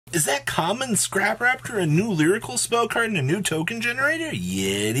Is that common Scrap Raptor a new lyrical spell card and a new token generator?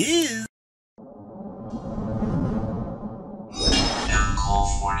 Yeah, it is.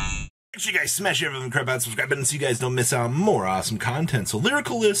 Make sure you guys smash everything, crap out, subscribe button so you guys don't miss out on more awesome content. So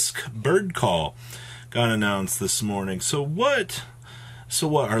Lyrilusc Bird Call got announced this morning. So what?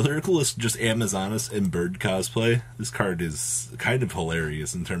 Are Lyrilusc just Amazoness in bird cosplay? This card is kind of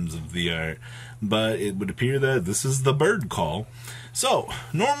hilarious in terms of the art, but it would appear that this is the Bird Call. So,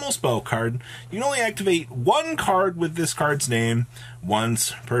 normal spell card. You can only activate one card with this card's name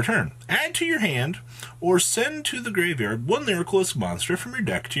once per turn. Add to your hand, or send to the graveyard one Lyrilusc monster from your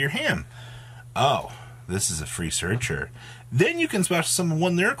deck to your hand. Oh, this is a free searcher. Then you can special summon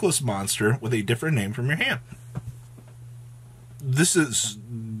one Lyrilusc monster with a different name from your hand. This is...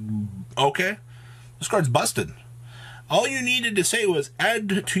 okay. This card's busted. All you needed to say was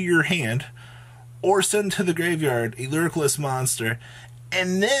add to your hand or send to the graveyard a Lyrilusc monster,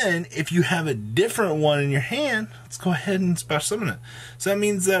 and then if you have a different one in your hand, let's go ahead and special summon it. So that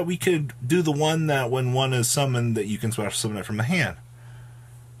means that we could do the one that when one is summoned that you can special summon it from the hand.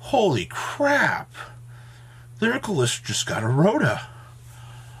 Holy crap. Lyrilusc just got a Rhoda.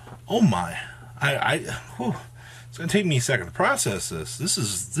 Oh my. Whew. It's gonna take me a second to process this. This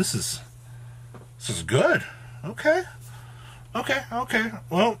is good. Okay.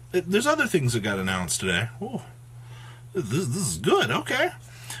 Well, there's other things that got announced today. Ooh. This is good. Okay.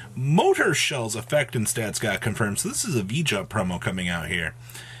 Motor Shell's effect and stats got confirmed. So this is a V-Jump promo coming out here.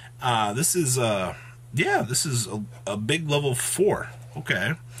 This is a big level 4.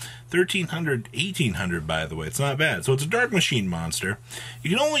 Okay. 1300, 1800, by the way. It's not bad. So it's a Dark Machine monster. You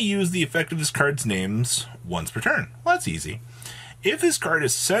can only use the effect of this card's names once per turn. Well, that's easy. If this card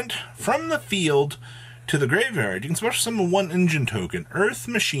is sent from the field to the graveyard, you can special summon one engine token. Earth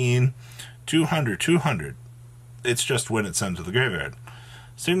Machine, 200. It's just when it's sent to the graveyard.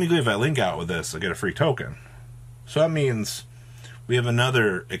 So technically, if I link out with this, I get a free token. So that means we have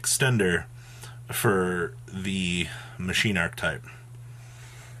another extender for the machine archetype.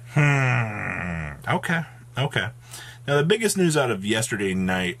 Okay. Now, the biggest news out of yesterday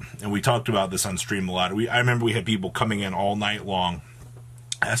night, and we talked about this on stream a lot. I remember we had people coming in all night long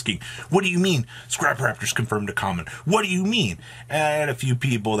asking, what do you mean Scrap Raptor's confirmed a common? What do you mean? And I had a few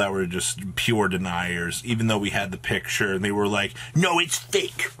people that were just pure deniers, even though we had the picture, and they were like, no, it's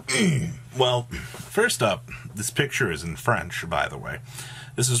fake. Well, first up, this picture is in French, by the way.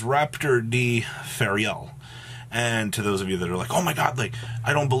 This is Raptor de Feriel. And to those of you that are like, oh my god, like,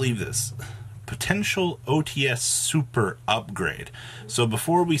 I don't believe this. Potential OTS super upgrade. So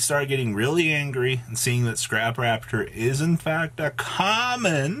before we start getting really angry and seeing that Scrap Raptor is in fact a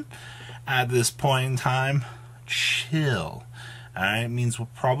common at this point in time, chill. Alright, it means we'll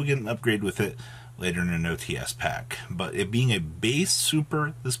probably get an upgrade with it later in an OTS pack. But it being a base super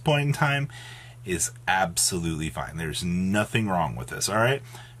at this point in time is absolutely fine. There's nothing wrong with this, alright?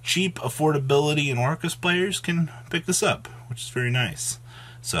 Cheap affordability and Orcus players can pick this up, which is very nice.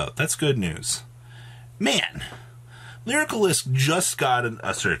 So, that's good news. Man, Lyrilusc just got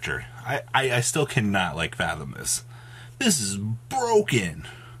a searcher. I still cannot, fathom this. This is broken.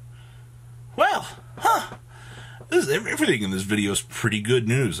 Well, everything in this video is pretty good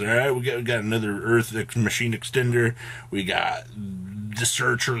news, alright? We got another Earth Machine Extender. We got the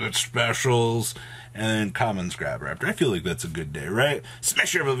searcher that specials. And then common Scrap Raptor. I feel like that's a good day, right?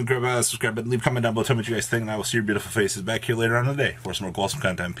 Smash your everything, grab a subscribe button, leave a comment down below, tell me what you guys think, and I will see your beautiful faces back here later on in the day for some more awesome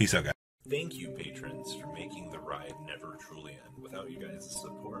content. Peace out, guys. Thank you, patrons, for making the ride never truly end. Without you guys'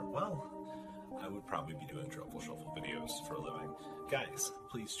 support, well, I would probably be doing Truffle Shuffle videos for a living. Guys,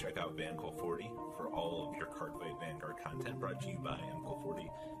 please check out VanCall40 for all of your Cardfight Vanguard content brought to you by MCall40.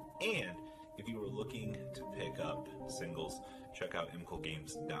 And if you are looking to pick up singles, check out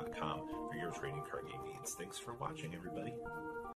mcallgames.com for your trading card game needs. Thanks for watching, everybody.